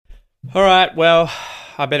All right, well,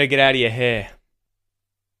 I better get out of your hair.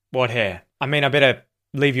 What hair? I better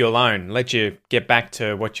leave you alone, let you get back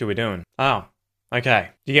to what you were doing. Oh, okay.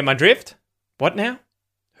 You get my drift? What now?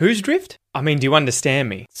 Whose drift? Do you understand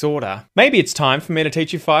me? Sorta. Maybe it's time for me to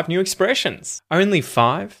teach you 5 new expressions. Only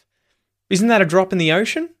 5? Isn't that a drop in the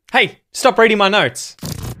ocean? Hey, stop reading my notes.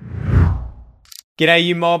 G'day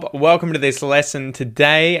you mob, welcome to this lesson.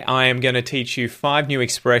 Today I am going to teach you 5 new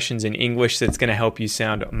expressions in English that's going to help you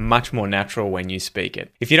sound much more natural when you speak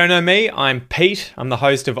it. If you don't know me, I'm Pete, I'm the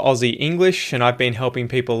host of Aussie English and I've been helping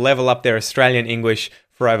people level up their Australian English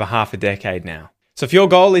for over half a decade now. So if your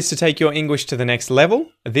goal is to take your English to the next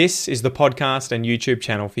level, this is the podcast and YouTube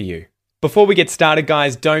channel for you. Before we get started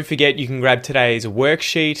guys, don't forget you can grab today's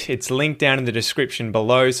worksheet. It's linked down in the description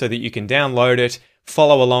below so that you can download it,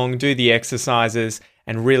 follow along, do the exercises,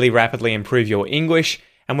 and really rapidly improve your English.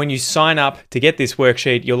 And when you sign up to get this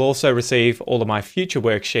worksheet, you'll also receive all of my future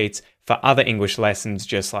worksheets for other English lessons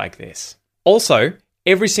just like this. Also,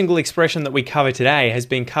 every single expression that we cover today has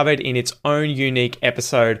been covered in its own unique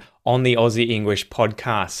episode on the Aussie English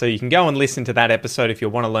podcast. So you can go and listen to that episode if you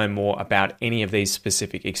want to learn more about any of these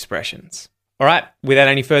specific expressions. All right, without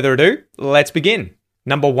any further ado, let's begin.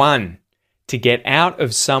 Number 1, to get out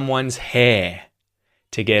of someone's hair.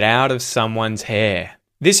 To get out of someone's hair.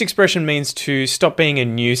 This expression means to stop being a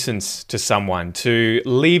nuisance to someone, to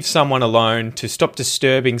leave someone alone, to stop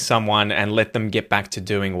disturbing someone and let them get back to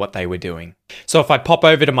doing what they were doing. So if I pop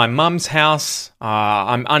over to my mum's house,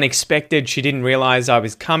 I'm unexpected, she didn't realize I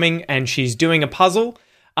was coming and she's doing a puzzle.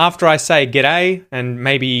 After I say g'day and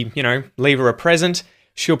maybe, leave her a present,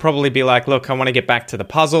 she'll probably be like, look, I want to get back to the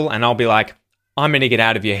puzzle. And I'll be like, I'm going to get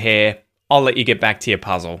out of your hair. I'll let you get back to your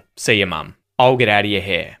puzzle. See you, mum. I'll get out of your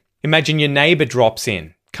hair. Imagine your neighbour drops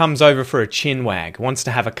in, comes over for a chin wag, wants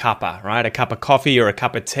to have a cuppa, right? A cup of coffee or a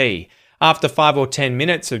cup of tea. After 5 or 10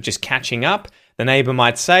 minutes of just catching up, the neighbour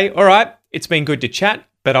might say, all right, it's been good to chat,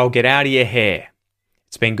 but I'll get out of your hair.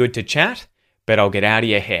 It's been good to chat, but I'll get out of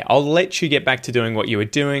your hair. I'll let you get back to doing what you were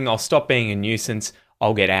doing. I'll stop being a nuisance.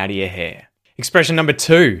 I'll get out of your hair. Expression number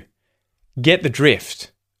 2, get the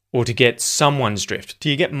drift, or to get someone's drift.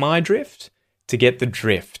 Do you get my drift? To get the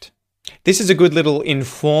drift. This is a good little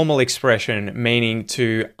informal expression meaning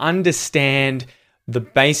to understand the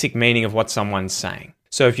basic meaning of what someone's saying.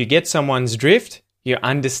 So if you get someone's drift, you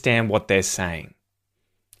understand what they're saying.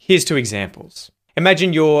 Here's 2 examples.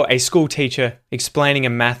 Imagine you're a school teacher explaining a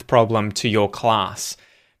math problem to your class.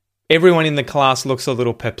 Everyone in the class looks a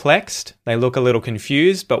little perplexed, they look a little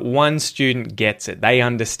confused, but one student gets it. They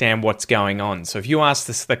understand what's going on. So if you ask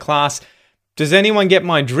the class, does anyone get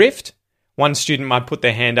my drift? One student might put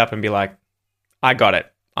their hand up and be like, I got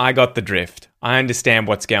it. I got the drift. I understand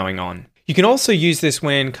what's going on. You can also use this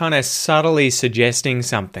when kind of subtly suggesting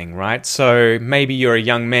something, right? So maybe you're a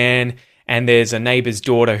young man and there's a neighbor's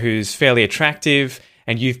daughter who's fairly attractive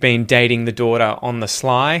and you've been dating the daughter on the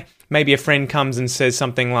sly. Maybe a friend comes and says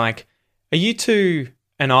something like, are you two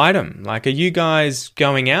an item? Like, are you guys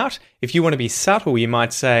going out? If you want to be subtle, you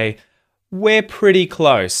might say, we're pretty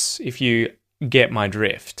close, if you get my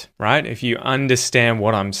drift, right? If you understand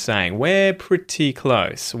what I'm saying, we're pretty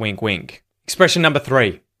close, wink, wink. Expression number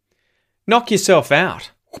 3, knock yourself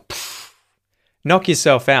out. Knock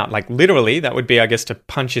yourself out. Like literally, that would be, I guess, to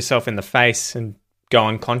punch yourself in the face and go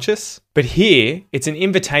unconscious. But here, it's an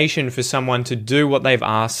invitation for someone to do what they've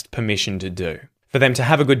asked permission to do, for them to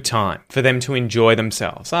have a good time, for them to enjoy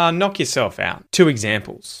themselves. Knock yourself out. 2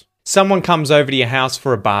 examples. Someone comes over to your house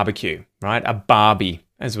for a barbecue, right? A barbie,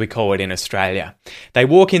 as we call it in Australia. They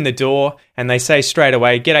walk in the door and they say straight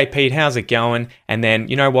away, g'day Pete, how's it going? And then,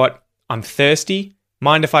 you know what? I'm thirsty.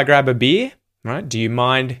 Mind if I grab a beer? Right? Do you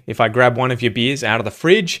mind if I grab one of your beers out of the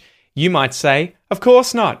fridge? You might say, of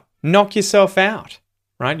course not. Knock yourself out,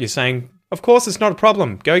 right? You're saying, of course it's not a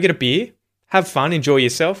problem. Go get a beer. Have fun. Enjoy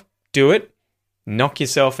yourself. Do it. Knock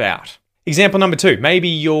yourself out. Example number 2, maybe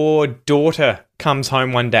your daughter comes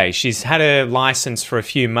home one day. She's had a license for a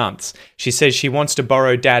few months. She says she wants to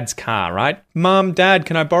borrow dad's car, right? Mum, dad,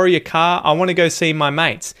 can I borrow your car? I want to go see my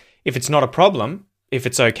mates. If it's not a problem, if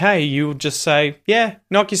it's okay, you'll just say, yeah,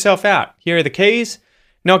 knock yourself out. Here are the keys.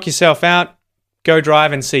 Knock yourself out. Go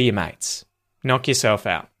drive and see your mates. Knock yourself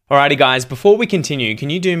out. Alrighty guys, before we continue, can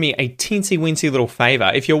you do me a teensy-weensy little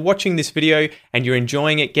favor? If you're watching this video and you're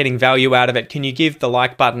enjoying it, getting value out of it, can you give the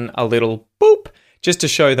like button a little boop just to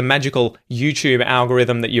show the magical YouTube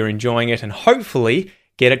algorithm that you're enjoying it and hopefully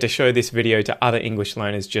get it to show this video to other English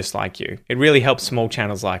learners just like you. It really helps small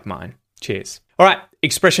channels like mine. Cheers. Alright,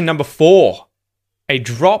 expression number 4, a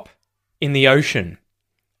drop in the ocean.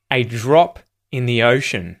 A drop in the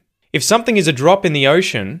ocean. If something is a drop in the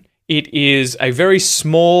ocean, It is a very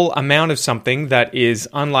small amount of something that is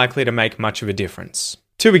unlikely to make much of a difference.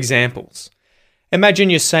 2 examples. Imagine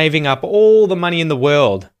you're saving up all the money in the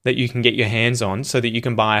world that you can get your hands on so that you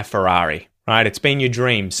can buy a Ferrari, right? It's been your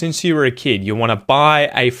dream since you were a kid. You want to buy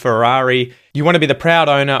a Ferrari. You want to be the proud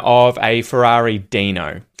owner of a Ferrari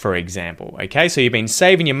Dino, for example, okay? So you've been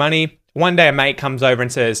saving your money. One day a mate comes over and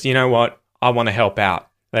says, you know what? I want to help out.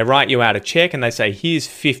 They write you out a check and they say, here's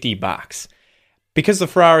 $50. Because the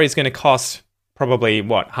Ferrari is going to cost probably,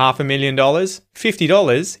 $500,000?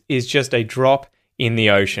 $50 is just a drop in the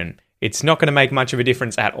ocean. It's not going to make much of a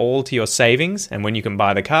difference at all to your savings. And when you can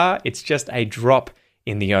buy the car, it's just a drop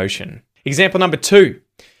in the ocean. Example number 2.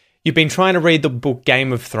 You've been trying to read the book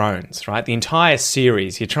Game of Thrones, right? The entire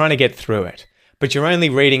series. You're trying to get through it, but you're only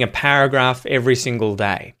reading a paragraph every single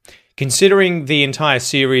day. Considering the entire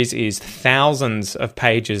series is thousands of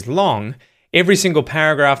pages long, every single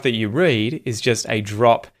paragraph that you read is just a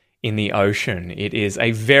drop in the ocean. It is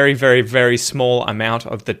a very, very, very small amount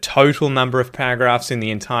of the total number of paragraphs in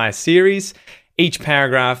the entire series. Each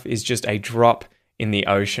paragraph is just a drop in the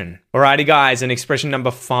ocean. Alrighty guys, and expression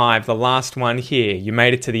number 5, the last one here. You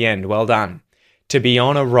made it to the end. Well done. To be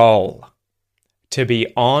on a roll. To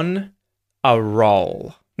be on a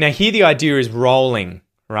roll. Now here the idea is rolling,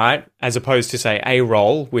 right? As opposed to say a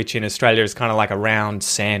roll, which in Australia is kind of like a round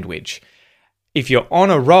sandwich. If you're on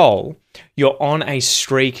a roll, you're on a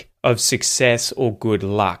streak of success or good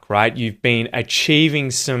luck, right? You've been achieving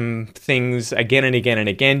some things again and again and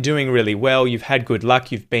again, doing really well. You've had good luck.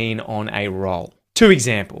 You've been on a roll. 2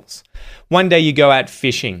 examples. One day you go out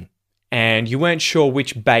fishing and you weren't sure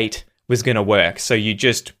which bait was going to work. So you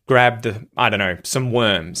just grabbed some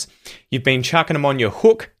worms. You've been chucking them on your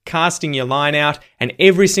hook, casting your line out, and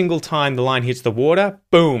every single time the line hits the water,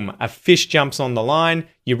 boom, a fish jumps on the line,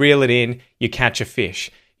 you reel it in, you catch a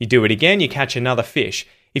fish. You do it again, you catch another fish.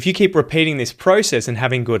 If you keep repeating this process and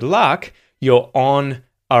having good luck, you're on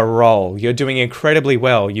a roll. You're doing incredibly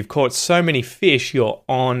well. You've caught so many fish, you're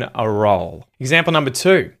on a roll. Example number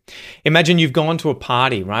 2. Imagine you've gone to a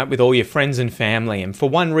party, right, with all your friends and family, and for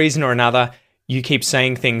one reason or another, you keep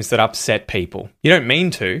saying things that upset people. You don't mean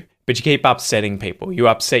to, but you keep upsetting people. You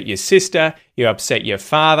upset your sister, you upset your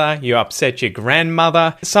father, you upset your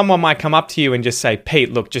grandmother. Someone might come up to you and just say,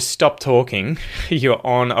 Pete, look, just stop talking. You're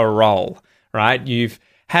on a roll, right? You've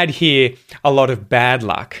had here a lot of bad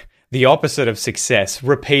luck. The opposite of success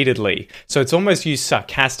repeatedly. So it's almost used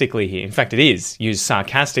sarcastically here. In fact, it is used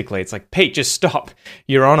sarcastically. It's like, Pete, just stop.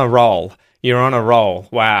 You're on a roll. You're on a roll.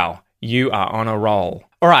 Wow. You are on a roll.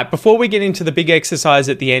 All right, before we get into the big exercise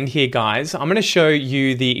at the end here, guys, I'm going to show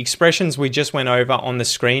you the expressions we just went over on the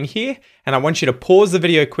screen here. And I want you to pause the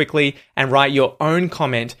video quickly and write your own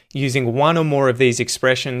comment using one or more of these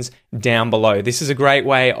expressions down below. This is a great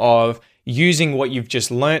way of using what you've just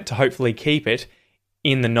learnt to hopefully keep it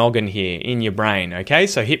in the noggin here, in your brain, okay?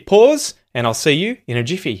 So hit pause, and I'll see you in a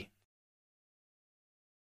jiffy.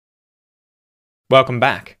 Welcome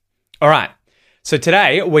back. All right, so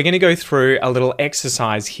today we're going to go through a little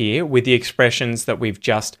exercise here with the expressions that we've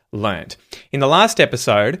just learnt. In the last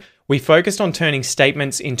episode, we focused on turning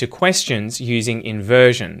statements into questions using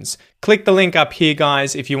inversions. Click the link up here,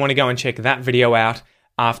 guys, if you want to go and check that video out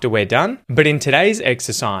after we're done. But in today's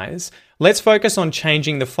exercise, let's focus on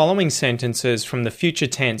changing the following sentences from the future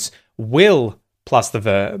tense will plus the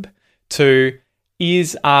verb to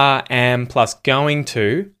is, are, am plus going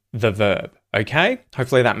to the verb. Okay?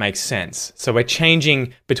 Hopefully that makes sense. So we're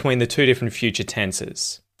changing between the 2 different future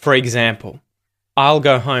tenses. For example, I'll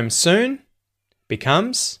go home soon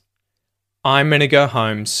becomes I'm going to go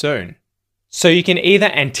home soon. So you can either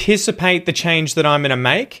anticipate the change that I'm going to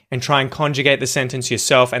make and try and conjugate the sentence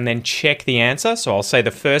yourself and then check the answer. So I'll say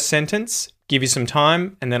the first sentence, give you some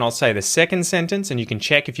time, and then I'll say the second sentence and you can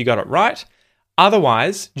check if you got it right.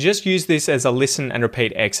 Otherwise, just use this as a listen and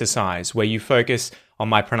repeat exercise where you focus on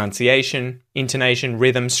my pronunciation, intonation,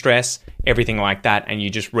 rhythm, stress, everything like that, and you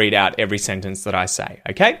just read out every sentence that I say,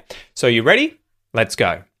 okay? So you ready? Let's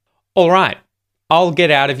go. All right, I'll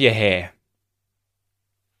get out of your hair.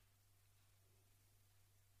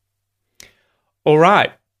 All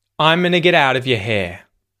right, I'm going to get out of your hair.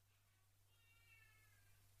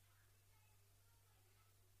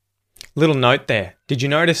 Little note there. Did you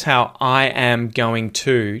notice how I am going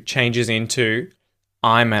to changes into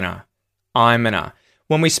I'm gonna?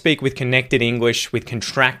 When we speak with connected English, with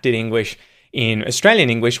contracted English, in Australian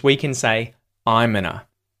English, we can say I'm gonna.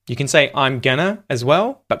 You can say I'm gonna as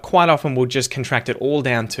well, but quite often we'll just contract it all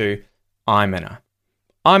down to I'm gonna.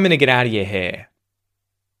 I'm gonna get out of your hair.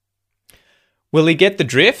 Will he get the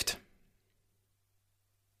drift?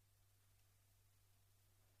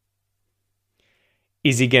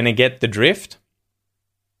 Is he going to get the drift?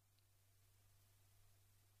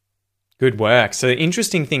 Good work. So the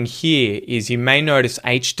interesting thing here is you may notice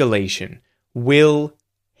H deletion. Will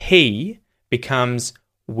he becomes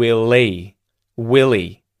willie.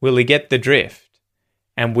 Willie. Will he get the drift?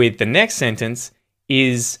 And with the next sentence,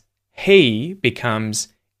 is he becomes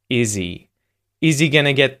is he. Is he going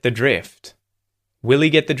to get the drift? Will he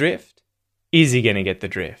get the drift? Is he going to get the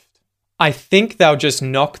drift? I think they'll just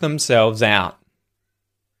knock themselves out.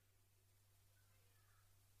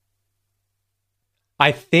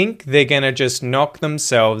 I think they're going to just knock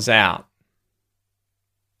themselves out.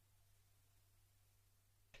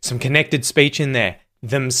 Some connected speech in there.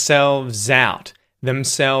 Themselves out.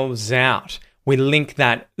 Themselves out. We link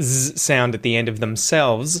that z sound at the end of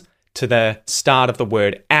themselves to the start of the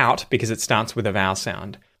word out because it starts with a vowel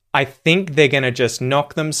sound. I think they're going to just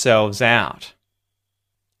knock themselves out.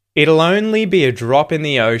 It'll only be a drop in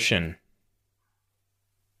the ocean.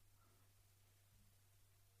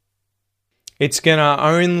 It's going to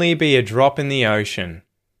only be a drop in the ocean.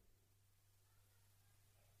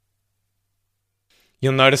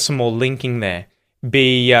 You'll notice some more linking there.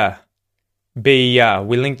 We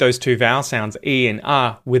link those two vowel sounds, E and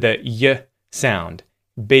with a y sound.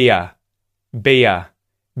 Be a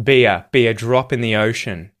drop in the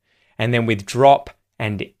ocean. And then with drop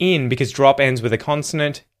and in, because drop ends with a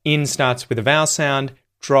consonant, in starts with a vowel sound,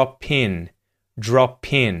 drop in.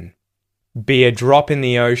 Be a drop in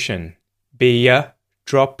the ocean. Be a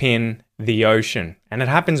drop in the ocean. And it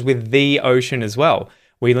happens with the ocean as well.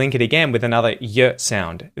 We link it again with another y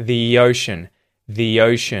sound. The ocean. Be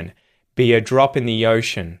a drop in the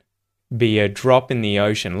ocean. Be a drop in the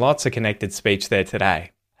ocean. Lots of connected speech there today.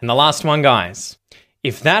 And the last one, guys.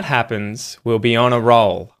 If that happens, we'll be on a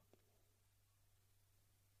roll.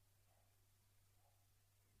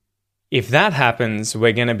 If that happens,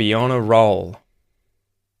 we're going to be on a roll.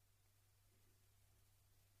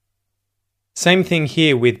 Same thing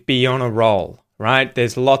here with be on a roll, right?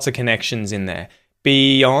 There's lots of connections in there.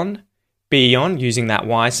 Be on, using that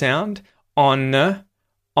Y sound. On, the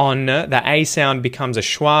A sound becomes a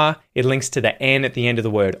schwa. It links to the N at the end of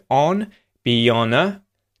the word on. Be on a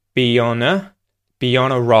roll. Be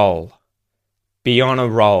on a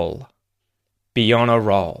roll. Be on a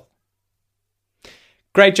roll.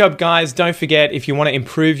 Great job, guys. Don't forget, if you want to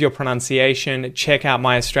improve your pronunciation, check out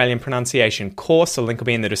my Australian pronunciation course. The link will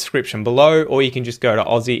be in the description below, or you can just go to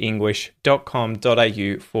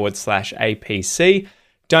aussieenglish.com.au/APC.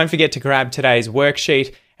 Don't forget to grab today's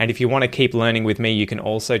worksheet. And if you want to keep learning with me, you can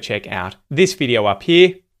also check out this video up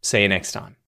here. See you next time.